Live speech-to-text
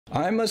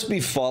I must be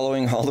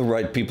following all the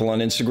right people on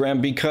Instagram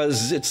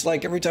because it's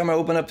like every time I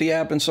open up the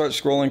app and start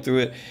scrolling through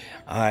it,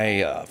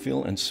 I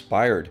feel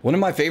inspired. One of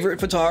my favorite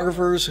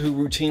photographers who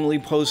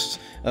routinely posts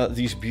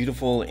these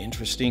beautiful,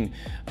 interesting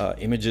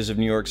images of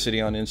New York City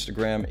on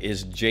Instagram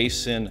is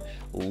Jason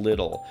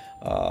Little.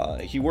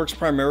 He works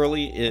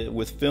primarily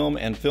with film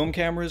and film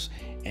cameras.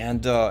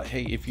 And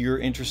hey, if you're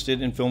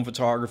interested in film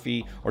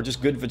photography or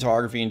just good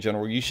photography in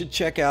general, you should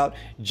check out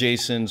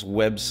Jason's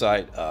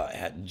website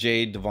at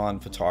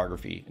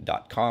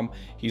jdevonphotography.com.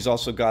 He's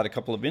also got a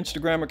couple of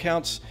Instagram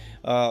accounts.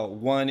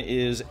 One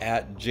is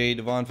at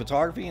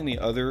jdevonphotography and the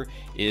other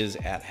is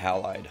at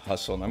Halide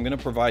Hustle. And I'm going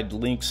to provide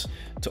links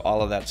to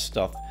all of that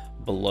stuff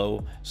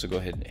below, so go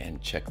ahead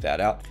and check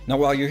that out. Now,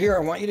 while you're here, I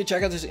want you to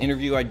check out this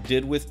interview I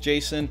did with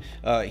Jason.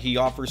 He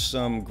offers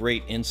some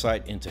great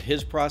insight into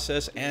his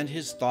process and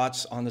his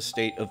thoughts on the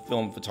state of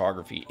film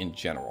photography in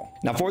general.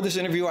 Now, for this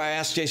interview, I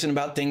asked Jason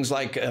about things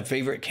like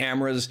favorite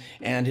cameras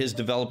and his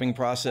developing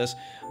process,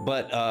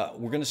 but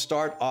we're going to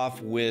start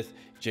off with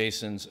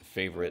Jason's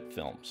favorite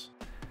films.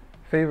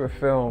 Favorite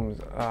films,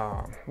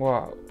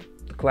 well,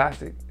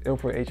 classic,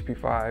 Ilford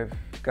HP5,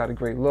 got a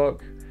great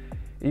look,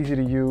 easy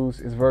to use,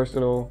 it's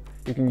versatile.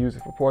 You can use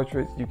it for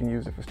portraits, you can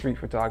use it for street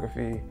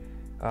photography,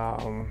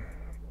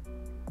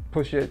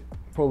 push it,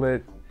 pull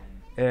it,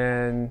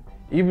 and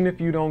even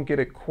if you don't get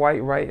it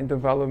quite right in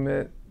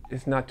development,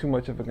 it's not too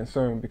much of a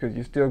concern because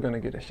you're still going to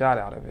get a shot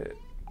out of it.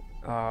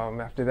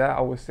 After that,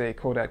 I would say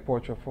Kodak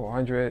Portra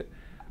 400.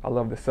 I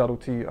love the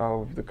subtlety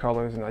of the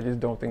colors, and I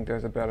just don't think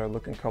there's a better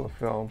looking color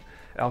film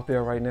out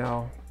there right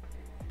now.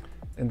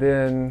 And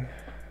then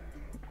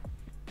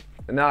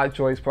an odd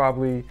choice,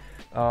 probably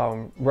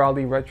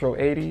Raleigh Retro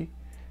 80.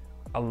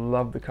 I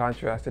love the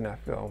contrast in that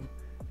film.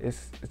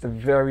 It's a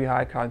very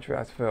high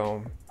contrast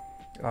film.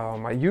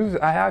 I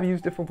have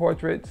used it for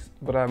portraits,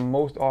 but I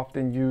most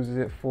often use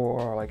it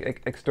for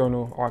like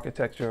external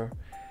architecture.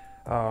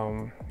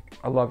 I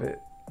love it.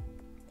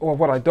 Or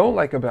what I don't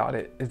like about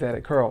it is that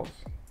it curls.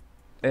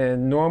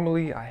 And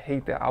normally I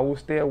hate that. I will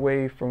stay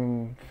away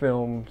from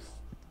films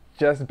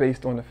just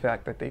based on the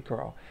fact that they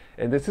curl.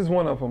 And this is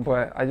one of them,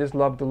 but I just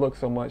love the look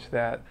so much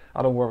that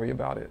I don't worry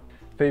about it.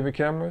 Favorite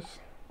cameras?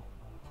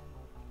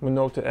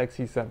 Minolta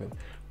XE7.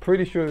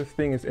 Pretty sure this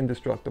thing is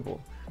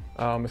indestructible.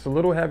 It's a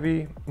little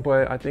heavy,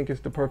 but I think it's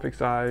the perfect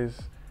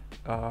size.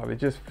 It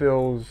just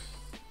feels,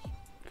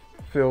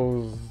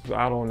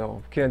 I don't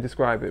know, can't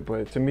describe it,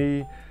 but to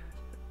me,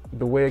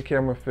 the way a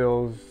camera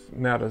feels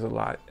matters a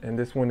lot. And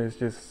this one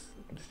is it's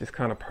just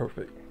kind of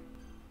perfect.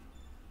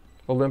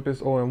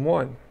 Olympus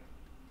OM1.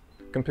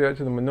 Compared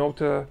to the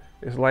Minolta,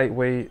 it's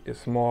lightweight,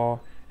 it's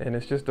small, and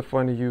it's just a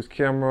fun to use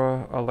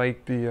camera. I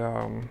like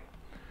the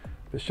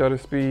shutter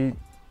speed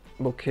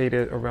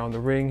located around the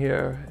ring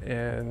here,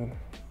 and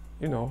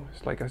you know,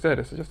 it's like I said,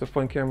 it's just a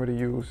fun camera to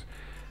use,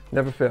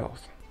 never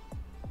fails.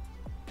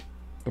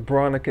 The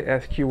Bronica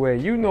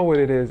SQA, you know what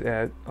it is,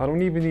 Ed. I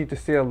don't even need to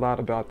say a lot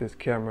about this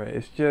camera.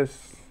 It's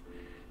just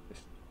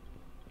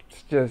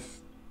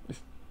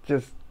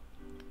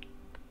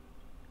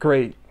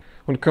great.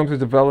 When it comes to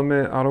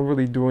development, I don't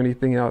really do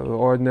anything out of the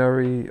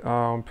ordinary,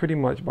 pretty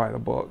much by the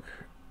book.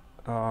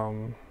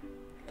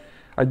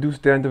 I do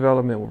stand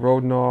development with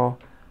Rodinal.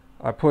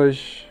 I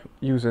push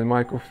using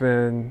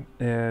microfin,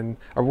 and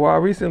I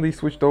recently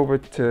switched over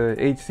to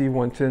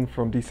HC110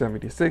 from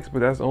D76, but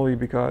that's only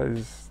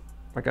because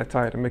I got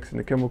tired of mixing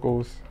the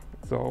chemicals.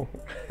 So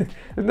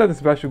there's nothing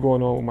special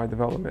going on with my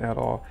development at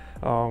all.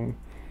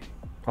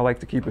 I like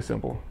to keep it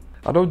simple.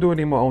 I don't do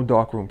any of my own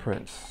darkroom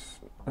prints.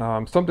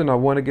 Something I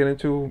want to get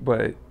into,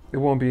 but it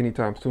won't be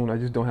anytime soon. I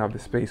just don't have the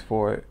space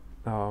for it.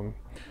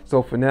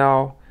 So for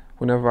now,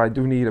 whenever I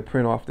do need a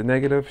print off the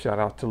negative, shout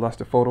out to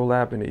Luster Photo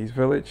Lab in the East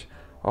Village.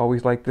 I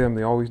always like them,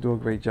 they always do a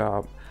great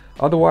job.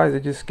 Otherwise, I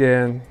just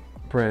scan,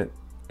 print,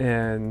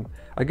 and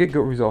I get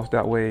good results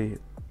that way.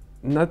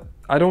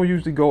 I don't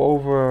usually go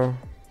over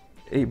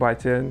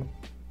 8x10.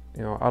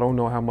 You know, I don't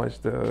know how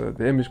much the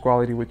image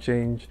quality would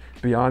change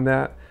beyond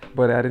that,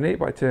 but at an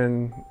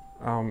 8x10,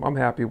 I'm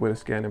happy with a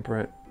scan and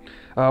print.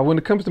 When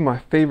it comes to my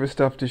favorite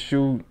stuff to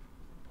shoot,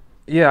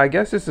 yeah, I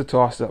guess it's a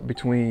toss-up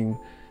between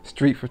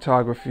street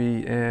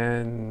photography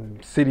and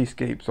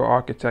cityscapes or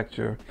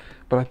architecture.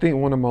 But I think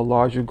one of my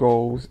larger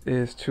goals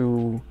is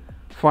to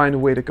find a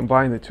way to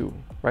combine the two,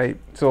 right?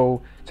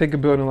 So take a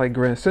building like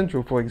Grand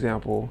Central, for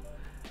example.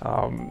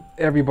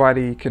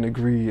 Everybody can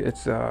agree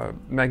it's a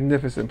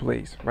magnificent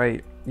place,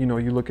 right? You know,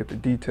 you look at the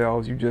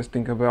details, you just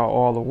think about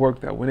all the work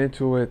that went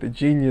into it, the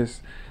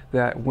genius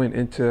that went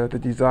into the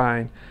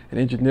design and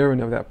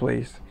engineering of that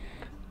place.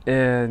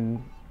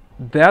 And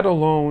that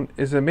alone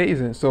is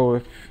amazing.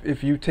 So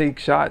if you take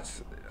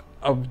shots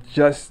of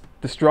just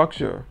the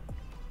structure,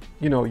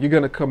 you know, you're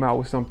gonna come out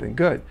with something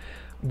good.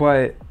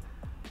 But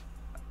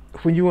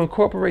when you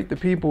incorporate the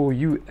people,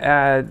 you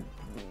add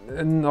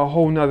a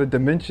whole nother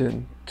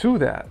dimension to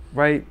that,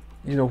 right?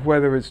 You know,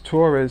 whether it's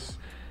tourists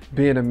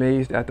being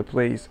amazed at the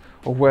place,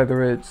 or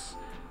whether it's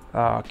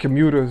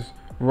commuters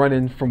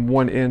running from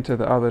one end to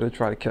the other to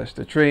try to catch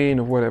the train,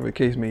 or whatever the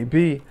case may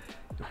be,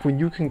 when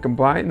you can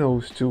combine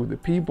those two, the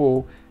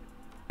people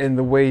and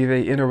the way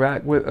they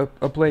interact with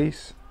a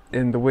place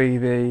and the way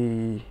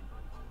they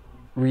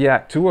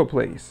react to a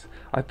place,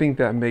 I think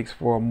that makes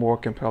for a more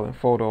compelling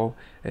photo.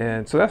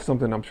 And so that's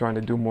something I'm trying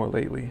to do more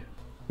lately.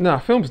 Nah,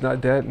 film's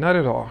not dead, not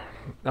at all.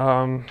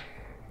 I'm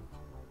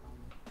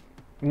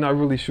not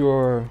really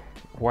sure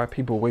why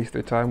people waste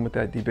their time with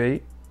that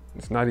debate.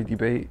 It's not a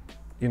debate.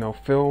 You know,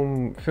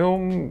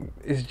 film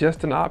is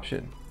just an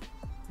option.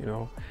 You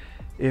know,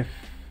 if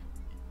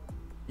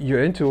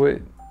you're into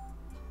it,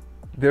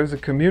 there's a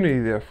community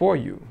there for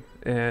you.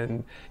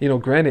 And, you know,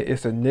 granted,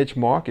 it's a niche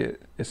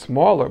market. It's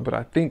smaller, but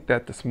I think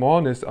that the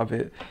smallness of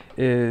it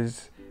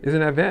is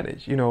an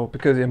advantage, you know,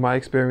 because in my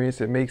experience,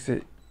 it makes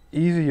it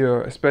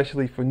easier,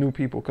 especially for new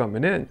people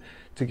coming in,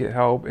 to get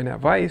help and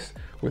advice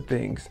with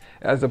things,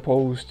 as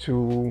opposed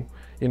to,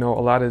 you know,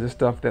 a lot of the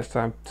stuff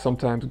that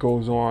sometimes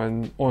goes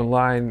on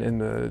online in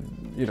the,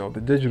 you know,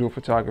 the digital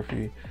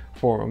photography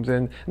forums.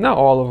 And not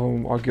all of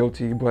them are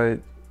guilty, but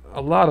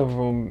a lot of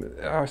them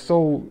are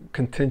so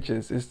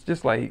contentious. It's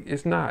just like,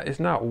 it's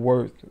not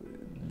worth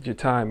your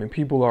time, and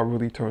people are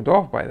really turned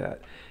off by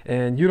that.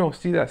 And you don't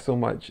see that so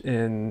much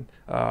in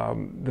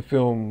the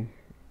film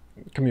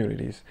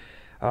communities.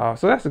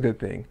 So that's a good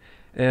thing.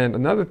 And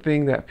another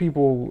thing that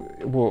people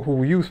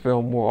who use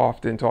film more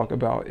often talk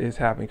about is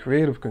having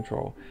creative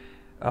control,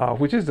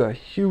 which is a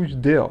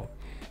huge deal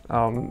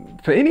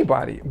for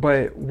anybody.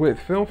 But with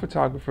film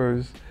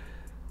photographers,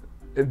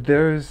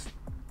 there's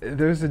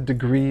a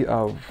degree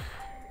of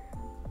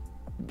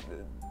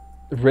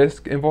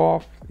risk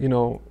involved. You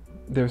know,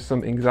 there's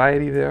some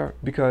anxiety there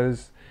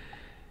because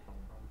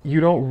you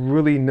don't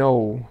really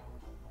know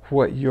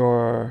what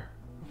your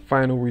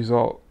final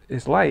result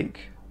is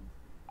like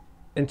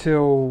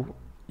until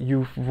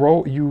you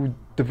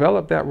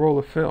develop that roll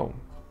of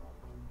film,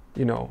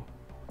 you know,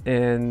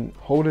 and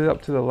hold it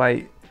up to the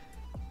light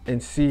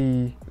and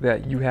see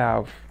that you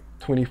have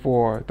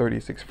 24,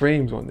 36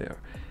 frames on there.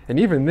 And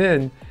even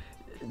then,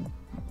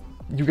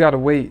 you gotta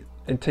wait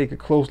and take a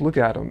close look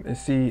at them and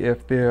see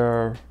if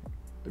they're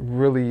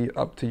really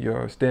up to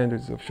your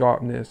standards of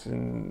sharpness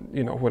and,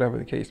 you know, whatever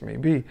the case may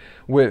be.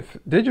 With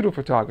digital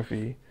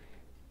photography,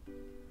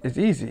 it's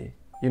easy.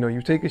 You know,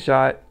 you take a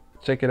shot,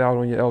 check it out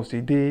on your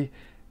LCD,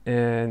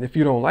 and if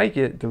you don't like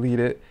it, delete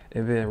it,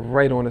 and then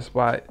right on the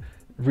spot,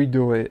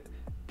 redo it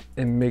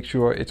and make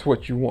sure it's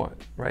what you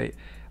want, right?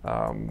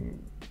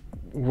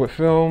 With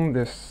film,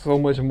 there's so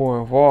much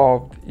more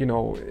involved. You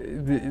know,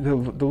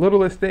 the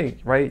littlest thing,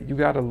 right? You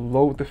got to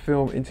load the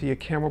film into your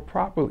camera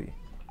properly,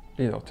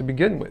 you know, to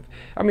begin with.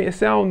 I mean, it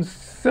sounds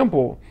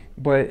simple,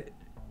 but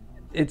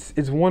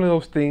it's one of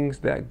those things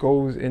that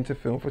goes into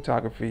film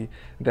photography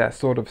that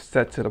sort of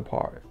sets it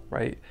apart,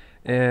 right?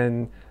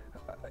 And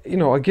you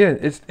know, again,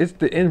 it's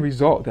the end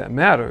result that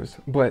matters,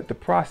 but the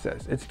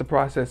process, it's the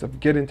process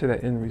of getting to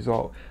that end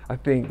result, I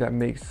think, that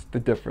makes the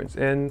difference.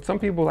 And some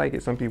people like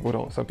it, some people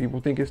don't. Some people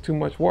think it's too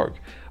much work.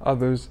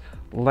 Others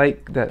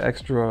like that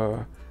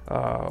extra,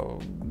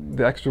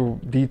 the extra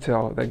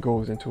detail that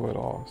goes into it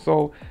all.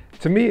 So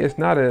to me, it's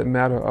not a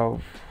matter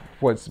of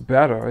what's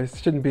better. It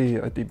shouldn't be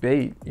a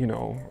debate, you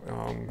know.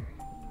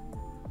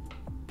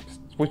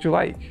 It's what you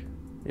like,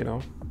 you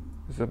know.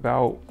 It's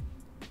about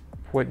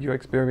what your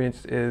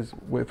experience is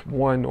with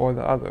one or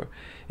the other.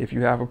 If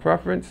you have a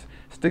preference,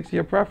 stick to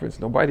your preference.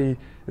 Nobody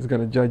is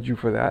going to judge you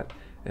for that.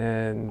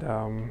 And,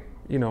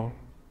 you know,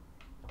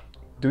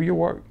 do your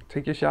work,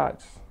 take your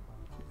shots.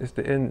 It's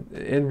the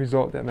end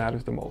result that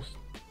matters the most.